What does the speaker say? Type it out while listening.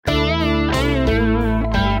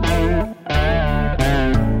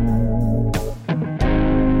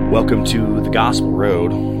Welcome to the Gospel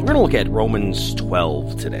Road. We're going to look at Romans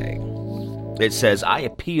 12 today. It says, I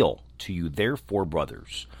appeal to you, therefore,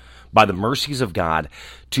 brothers, by the mercies of God,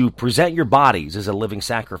 to present your bodies as a living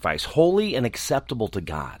sacrifice, holy and acceptable to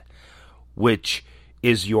God, which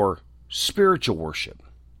is your spiritual worship.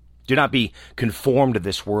 Do not be conformed to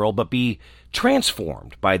this world, but be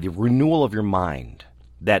transformed by the renewal of your mind,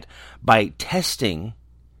 that by testing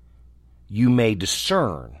you may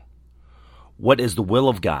discern what is the will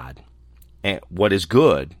of God, and what is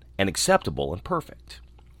good and acceptable and perfect.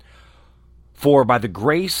 For by the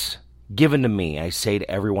grace given to me, I say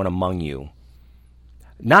to everyone among you,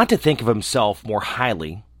 not to think of himself more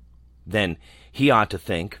highly than he ought to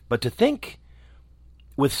think, but to think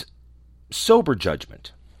with sober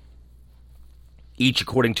judgment, each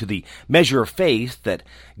according to the measure of faith that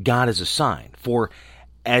God has assigned. For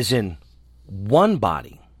as in one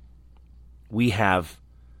body we have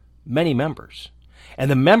many members, and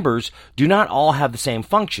the members do not all have the same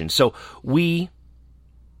function. So we,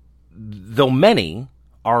 though many,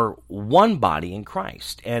 are one body in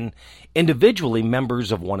Christ, and individually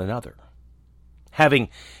members of one another. Having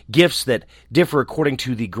gifts that differ according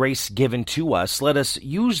to the grace given to us, let us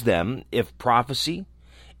use them, if prophecy,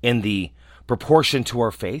 in the proportion to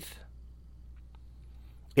our faith,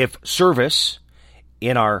 if service,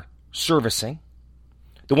 in our servicing,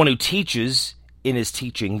 the one who teaches in his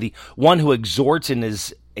teaching, the one who exhorts in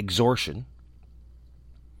his exhortation,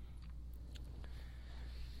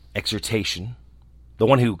 exhortation, the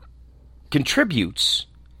one who contributes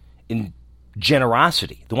in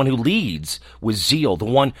generosity, the one who leads with zeal, the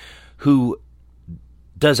one who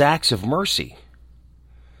does acts of mercy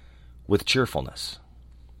with cheerfulness.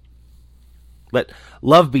 Let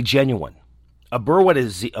love be genuine. Abhor what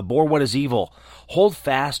is evil. Hold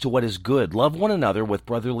fast to what is good. Love one another with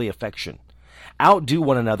brotherly affection. Outdo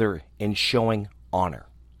one another in showing honor.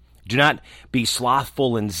 Do not be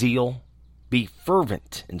slothful in zeal. Be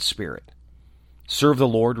fervent in spirit. Serve the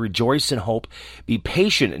Lord. Rejoice in hope. Be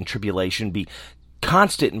patient in tribulation. Be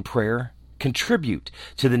constant in prayer. Contribute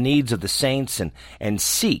to the needs of the saints and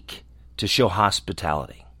seek to show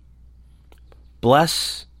hospitality.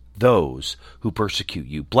 Bless those who persecute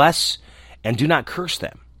you. Bless and do not curse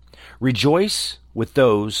them. Rejoice with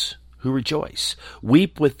those who rejoice.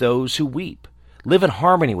 Weep with those who weep. Live in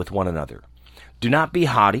harmony with one another. Do not be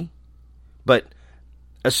haughty, but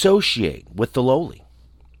associate with the lowly.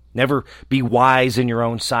 Never be wise in your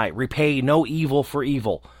own sight. Repay no evil for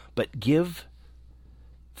evil, but give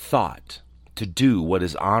thought to do what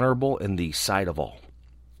is honorable in the sight of all.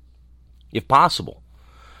 If possible,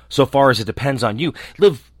 so far as it depends on you,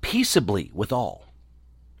 live peaceably with all.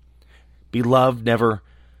 Beloved, never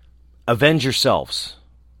avenge yourselves,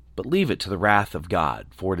 but leave it to the wrath of God,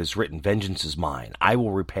 for it is written, vengeance is mine, I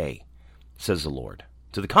will repay, says the Lord.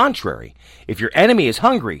 To the contrary, if your enemy is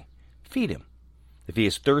hungry, feed him. If he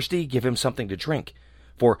is thirsty, give him something to drink.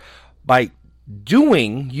 For by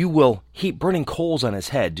doing, you will heap burning coals on his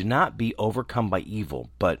head. Do not be overcome by evil,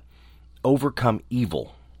 but overcome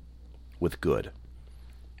evil with good.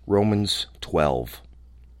 Romans 12.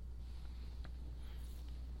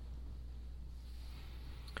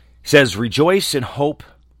 It says, rejoice in hope,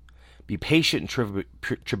 be patient in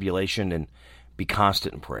tribulation, and be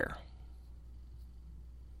constant in prayer.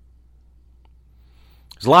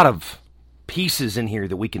 There's a lot of pieces in here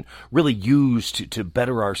that we can really use to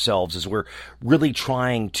better ourselves as we're really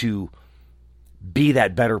trying to be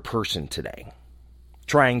that better person today.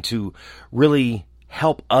 Trying to really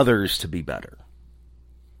help others to be better.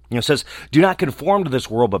 It says, do not conform to this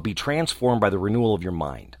world, but be transformed by the renewal of your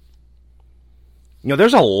mind.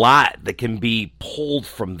 There's a lot that can be pulled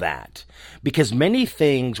from that, because many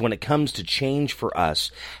things when it comes to change for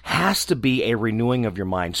us has to be a renewing of your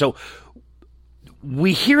mind. So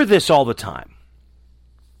we hear this all the time.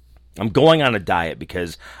 I'm going on a diet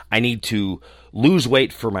because I need to lose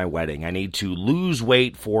weight for my wedding. I need to lose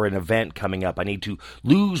weight for an event coming up. I need to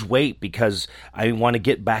lose weight because I want to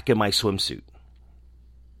get back in my swimsuit.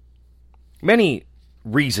 Many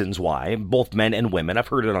reasons why, both men and women. I've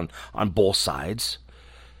heard it on both sides.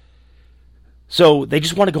 So they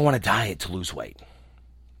just want to go on a diet to lose weight.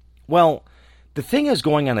 Well, the thing is,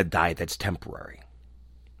 going on a diet that's temporary.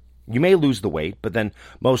 You may lose the weight, but then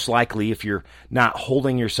most likely if you're not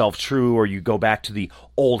holding yourself true or you go back to the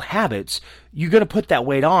old habits, you're going to put that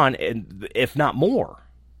weight on, and if not more.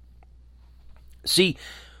 See,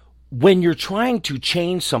 when you're trying to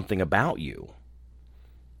change something about you,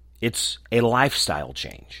 it's a lifestyle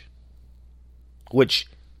change, which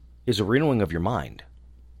is a renewing of your mind.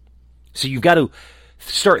 So you've got to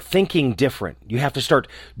start thinking different. You have to start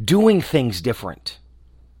doing things different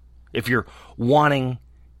if you're wanting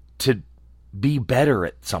to be better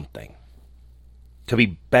at something, to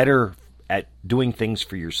be better at doing things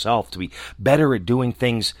for yourself, to be better at doing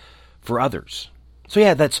things for others. So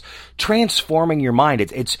yeah, that's transforming your mind.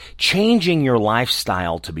 It's changing your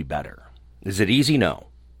lifestyle to be better. Is it easy? No.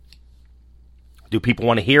 Do people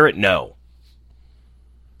want to hear it? No.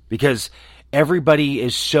 Because everybody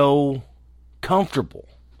is so comfortable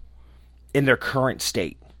in their current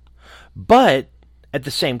state. But at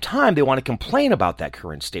the same time, they want to complain about that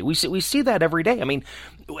current state. We see that every day. I mean,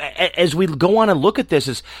 as we go on and look at this,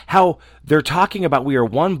 is how they're talking about we are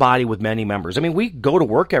one body with many members. I mean, we go to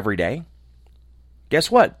work every day. Guess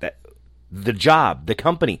what? The job, the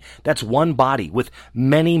company, that's one body with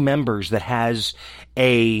many members that has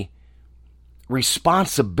a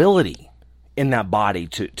responsibility in that body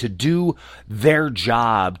to do their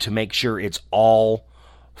job, to make sure it's all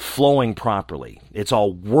flowing properly. It's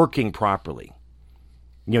all working properly.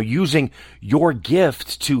 Using your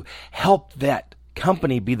gift to help that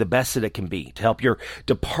company be the best that it can be, to help your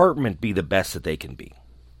department be the best that they can be.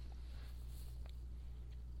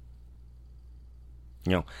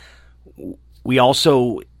 We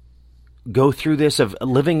also go through this of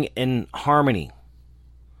living in harmony,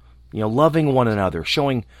 loving one another,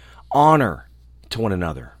 showing honor to one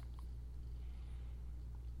another.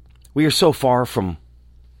 We are so far from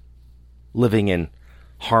living in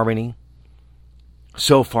harmony,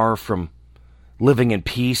 so far from living in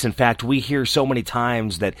peace. In fact, we hear so many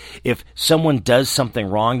times that if someone does something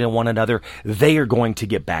wrong to one another, they are going to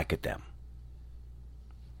get back at them.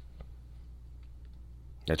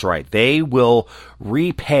 That's right. They will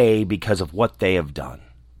repay because of what they have done.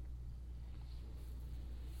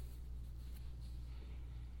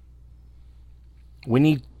 We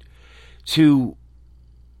need to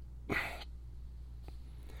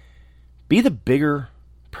be the bigger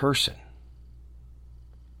person.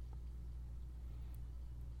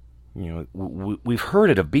 We've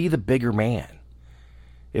heard it of be the bigger man.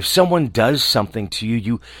 If someone does something to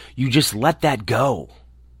you, you just let that go.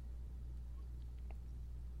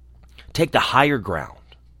 Take the higher ground.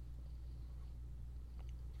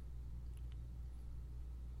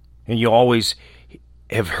 And you always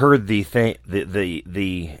have heard the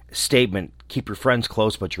statement, keep your friends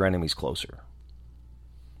close, but your enemies closer.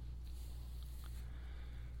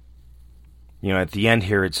 At the end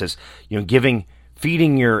here it says,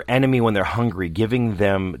 feeding your enemy when they're hungry, giving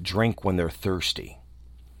them drink when they're thirsty.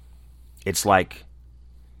 It's like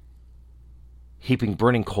heaping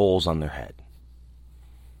burning coals on their head.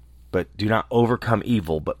 But do not overcome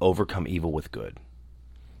evil, but overcome evil with good.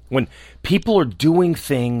 When people are doing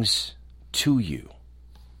things to you,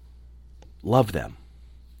 love them.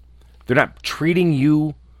 They're not treating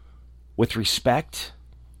you with respect,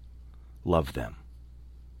 love them.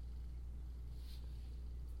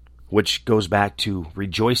 Which goes back to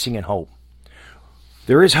rejoicing in hope.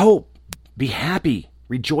 There is hope. Be happy.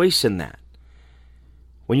 Rejoice in that.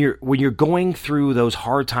 When you're going through those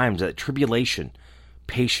hard times, that tribulation,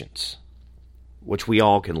 patience, which we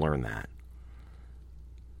all can learn that.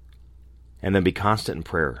 And then be constant in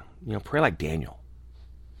prayer. Pray like Daniel.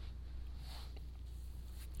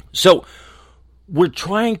 So we're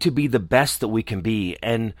trying to be the best that we can be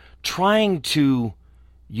and trying to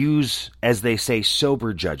use, as they say,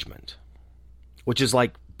 sober judgment, which is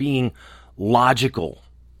like being logical,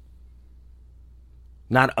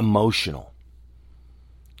 not emotional.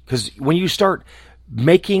 Because when you start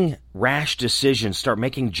making rash decisions, start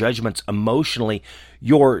making judgments emotionally,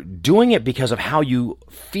 you're doing it because of how you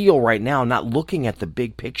feel right now, not looking at the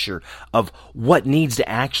big picture of what needs to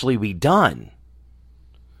actually be done.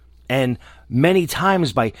 And many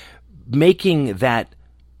times by making that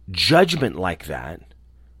judgment like that,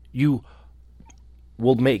 you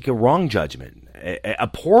will make a wrong judgment, a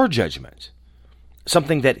poor judgment,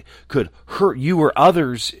 something that could hurt you or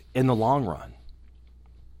others in the long run.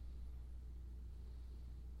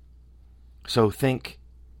 So think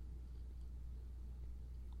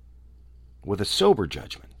with a sober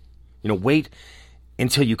judgment. Wait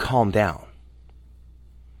until you calm down.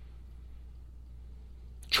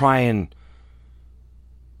 Try and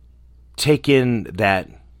take in that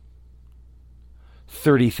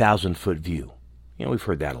 30,000 foot view. We've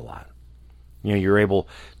heard that a lot. You're able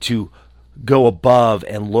to go above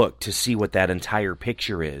and look to see what that entire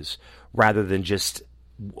picture is, rather than just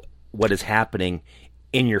what is happening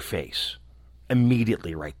in your face,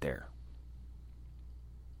 immediately right there.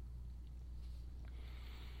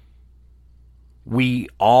 We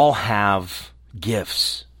all have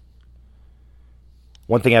gifts.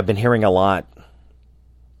 One thing I've been hearing a lot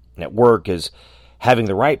at work is having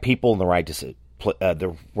the right people in the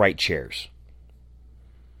right chairs.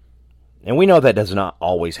 And we know that does not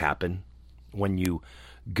always happen when you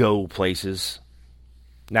go places.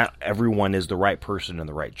 Not everyone is the right person in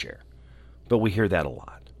the right chair, but we hear that a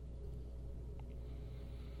lot.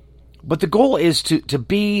 But the goal is to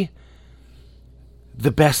be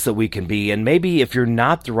the best that we can be. And maybe if you're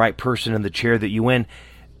not the right person in the chair that you in,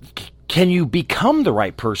 can you become the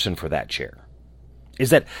right person for that chair? Is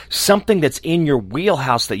that something that's in your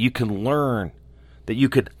wheelhouse that you can learn, that you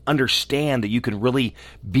could understand, that you can really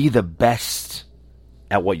be the best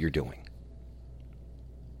at what you're doing?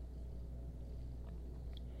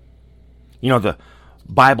 You know, the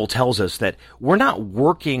Bible tells us that we're not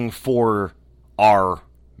working for our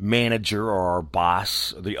manager or our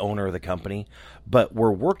boss, or the owner of the company, but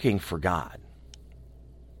we're working for God.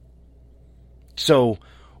 So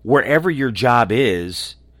wherever your job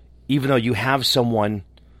is, even though you have someone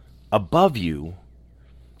above you,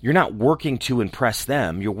 you're not working to impress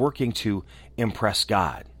them. You're working to impress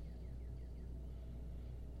God.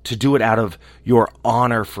 To do it out of your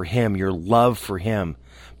honor for Him, your love for Him,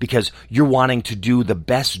 because you're wanting to do the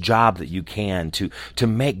best job that you can to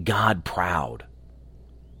make God proud.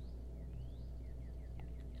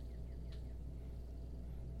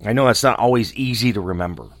 I know that's not always easy to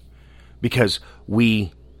remember because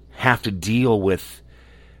we have to deal with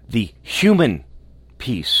the human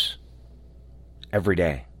piece every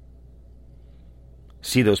day.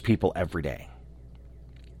 See those people every day.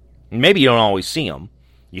 Maybe you don't always see them.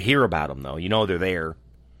 You hear about them, though. You know they're there.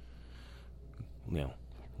 You know,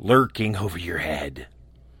 lurking over your head.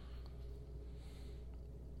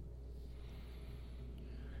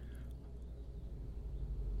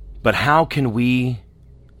 But how can we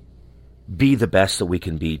be the best that we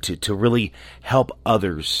can be to really help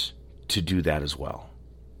others to do that as well?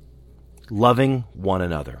 Loving one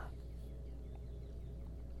another.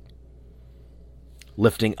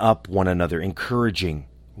 Lifting up one another, encouraging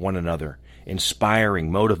one another, inspiring,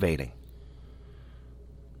 motivating.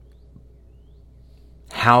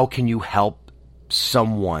 How can you help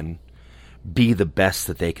someone be the best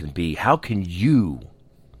that they can be? How can you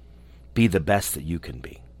be the best that you can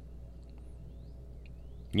be?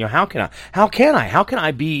 You know, how can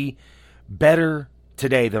I be better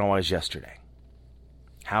today than I was yesterday?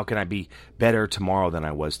 How can I be better tomorrow than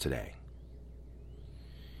I was today?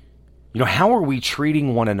 You know, how are we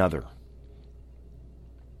treating one another?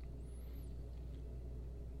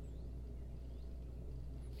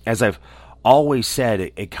 As I've always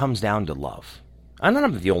said, it comes down to love. I'm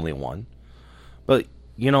not the only one. But,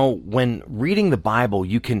 you know, when reading the Bible,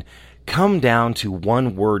 you can come down to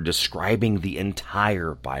one word describing the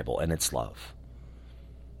entire Bible, and it's love.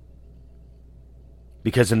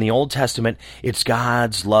 Because in the Old Testament, it's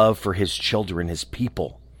God's love for His children, His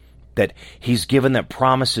people, that He's given them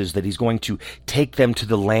promises that He's going to take them to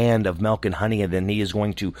the land of milk and honey, and then He is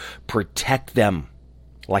going to protect them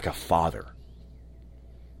like a father.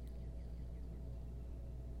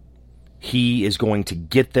 He is going to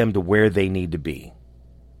get them to where they need to be.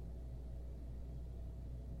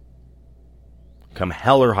 Come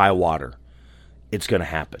hell or high water, it's going to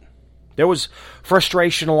happen. There was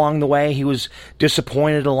frustration along the way. He was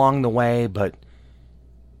disappointed along the way, but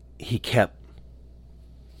he kept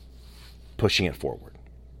pushing it forward.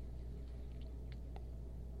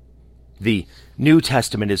 The New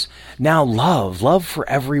Testament is now love for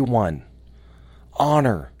everyone,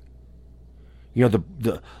 honor, you know,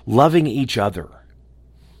 the loving each other,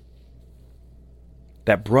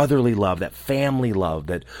 that brotherly love, that family love,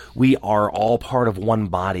 that we are all part of one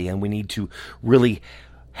body and we need to really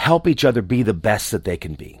help each other be the best that they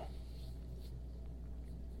can be.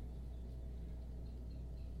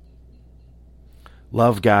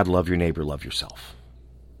 Love God, love your neighbor, love yourself.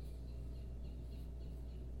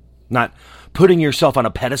 Not putting yourself on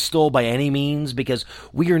a pedestal by any means, because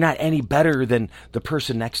we are not any better than the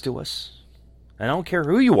person next to us. I don't care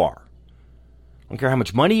who you are. I don't care how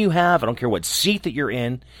much money you have. I don't care what seat that you're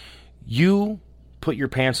in. You put your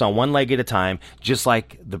pants on one leg at a time, just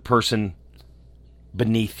like the person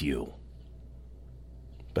beneath you.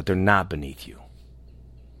 But they're not beneath you,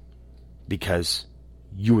 because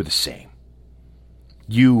you are the same.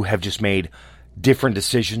 You have just made different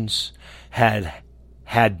decisions, had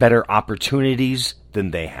better opportunities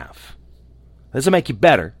than they have. Doesn't make you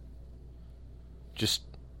better. Just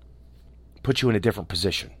put you in a different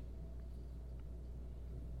position.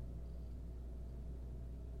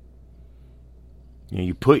 You know,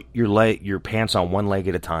 you put your pants on one leg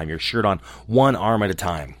at a time, your shirt on one arm at a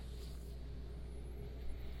time.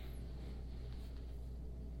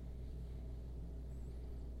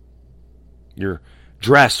 Your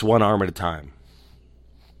dress one arm at a time.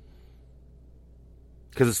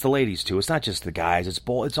 because it's the ladies too. It's not just the guys.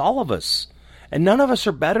 It's all of us. And none of us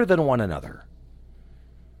are better than one another.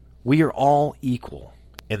 We are all equal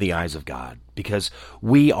in the eyes of God because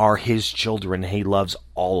we are His children and He loves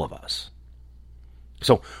all of us.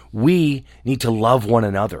 So we need to love one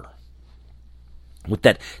another with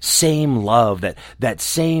that same love, that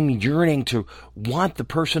same yearning to want the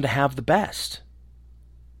person to have the best.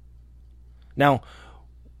 Now,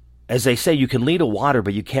 as they say, you can lead a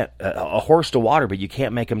horse to water, but you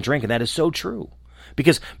can't make him drink, and that is so true.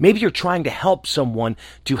 Because maybe you're trying to help someone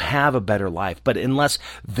to have a better life, but unless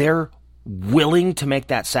they're willing to make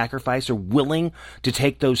that sacrifice or willing to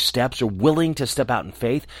take those steps or willing to step out in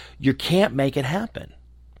faith, you can't make it happen.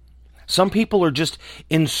 Some people are just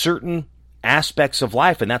in certain aspects of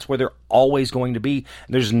life, and that's where they're always going to be.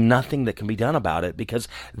 There's nothing that can be done about it because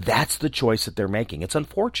that's the choice that they're making. It's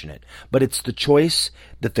unfortunate, but it's the choice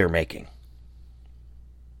that they're making.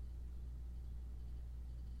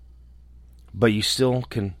 But you still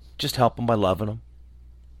can just help them by loving them,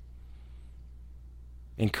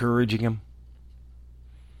 encouraging them,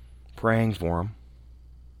 praying for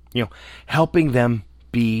them, helping them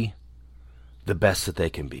be the best that they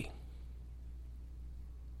can be.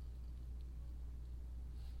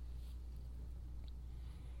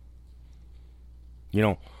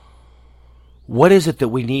 What is it that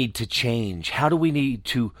we need to change? How do we need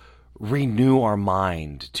to renew our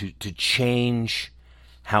mind, to change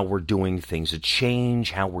how we're doing things, to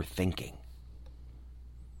change how we're thinking,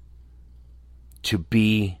 to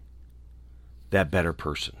be that better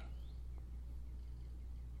person?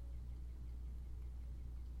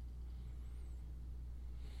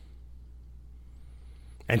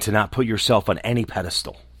 And to not put yourself on any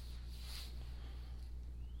pedestal.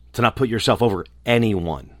 To not put yourself over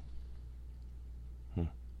anyone.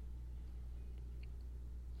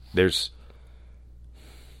 There's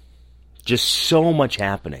just so much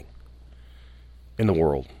happening in the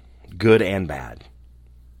world, good and bad,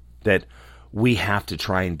 that we have to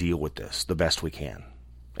try and deal with this the best we can.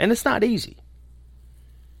 And it's not easy.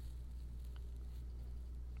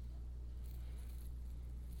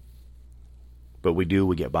 But we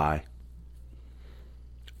get by.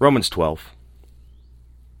 Romans 12.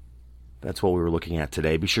 That's what we were looking at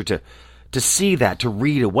today. Be sure to see that, to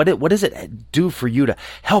read it. What does it do for you to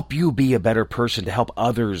help you be a better person, to help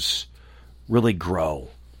others really grow?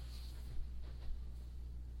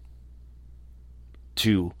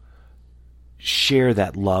 To share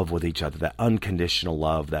that love with each other, that unconditional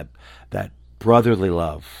love, that brotherly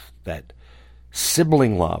love, that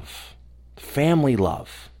sibling love, family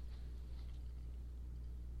love.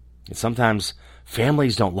 And sometimes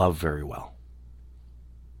families don't love very well.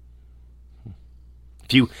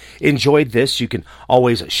 If you enjoyed this, you can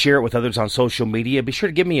always share it with others on social media. Be sure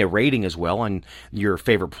to give me a rating as well on your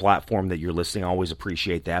favorite platform that you're listening. I always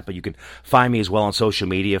appreciate that. But you can find me as well on social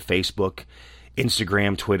media, Facebook,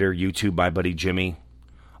 Instagram, Twitter, YouTube, My Buddy Jimmy.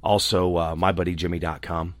 Also,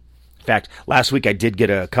 mybuddyjimmy.com. In fact, last week I did get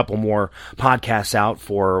a couple more podcasts out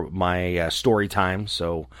for my story time.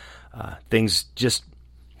 So things just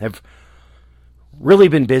have really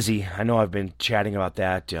been busy. I know I've been chatting about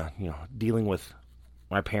that, dealing with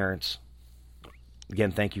my parents.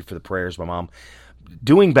 Again, thank you for the prayers. My mom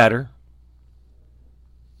doing better.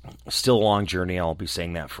 Still a long journey. I'll be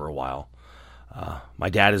saying that for a while. My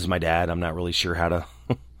dad is my dad. I'm not really sure I'm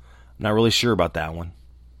not really sure about that one.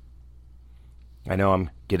 I know I'm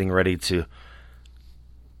getting ready to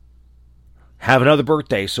have another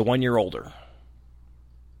birthday, so 1 year older.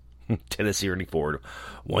 Tennessee Ernie Ford,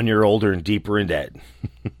 1 year older and deeper in debt.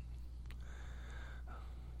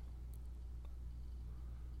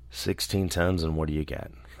 16 tons, and what do you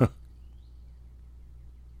get?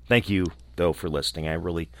 Thank you, though, for listening. I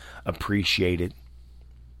really appreciate it.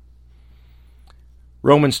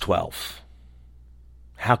 Romans 12.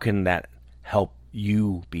 How can that help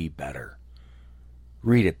you be better?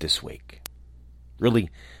 Read it this week.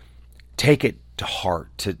 Really take it to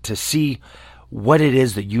heart, to see what it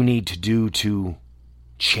is that you need to do to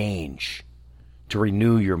change, to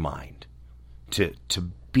renew your mind, to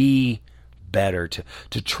be better,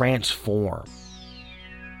 to transform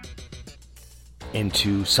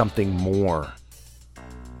into something more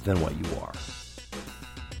than what you are.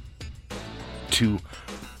 To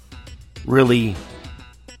really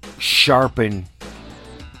sharpen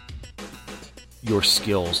your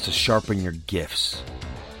skills, to sharpen your gifts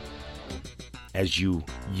as you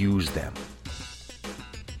use them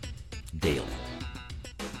daily.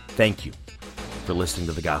 Thank you for listening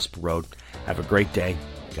to The Gospel Road. Have a great day.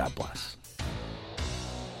 God bless.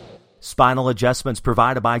 Spinal adjustments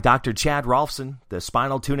provided by Dr. Chad Rolfson. The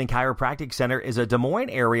Spinal Tuning Chiropractic Center is a Des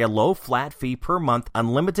Moines area low flat fee per month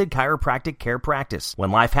unlimited chiropractic care practice.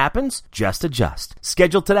 When life happens, just adjust.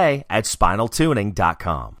 Schedule today at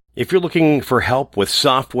spinaltuning.com. If you're looking for help with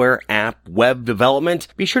software, app, web development,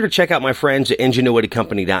 be sure to check out my friends at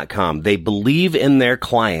ingenuitycompany.com. They believe in their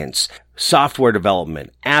clients. Software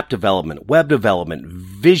development, app development, web development,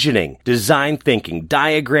 visioning, design thinking,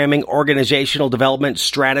 diagramming, organizational development,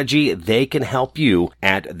 strategy. They can help you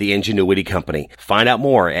at the Ingenuity Company. Find out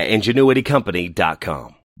more at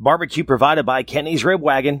ingenuitycompany.com. Barbecue provided by Kenny's Rib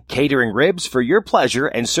Wagon, catering ribs for your pleasure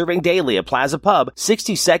and serving daily at Plaza Pub,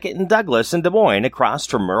 62nd and Douglas in Des Moines, across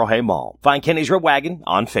from Merle Hay Mall. Find Kenny's Rib Wagon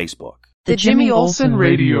on Facebook. The Jimmy Olsen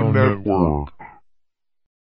Radio Network.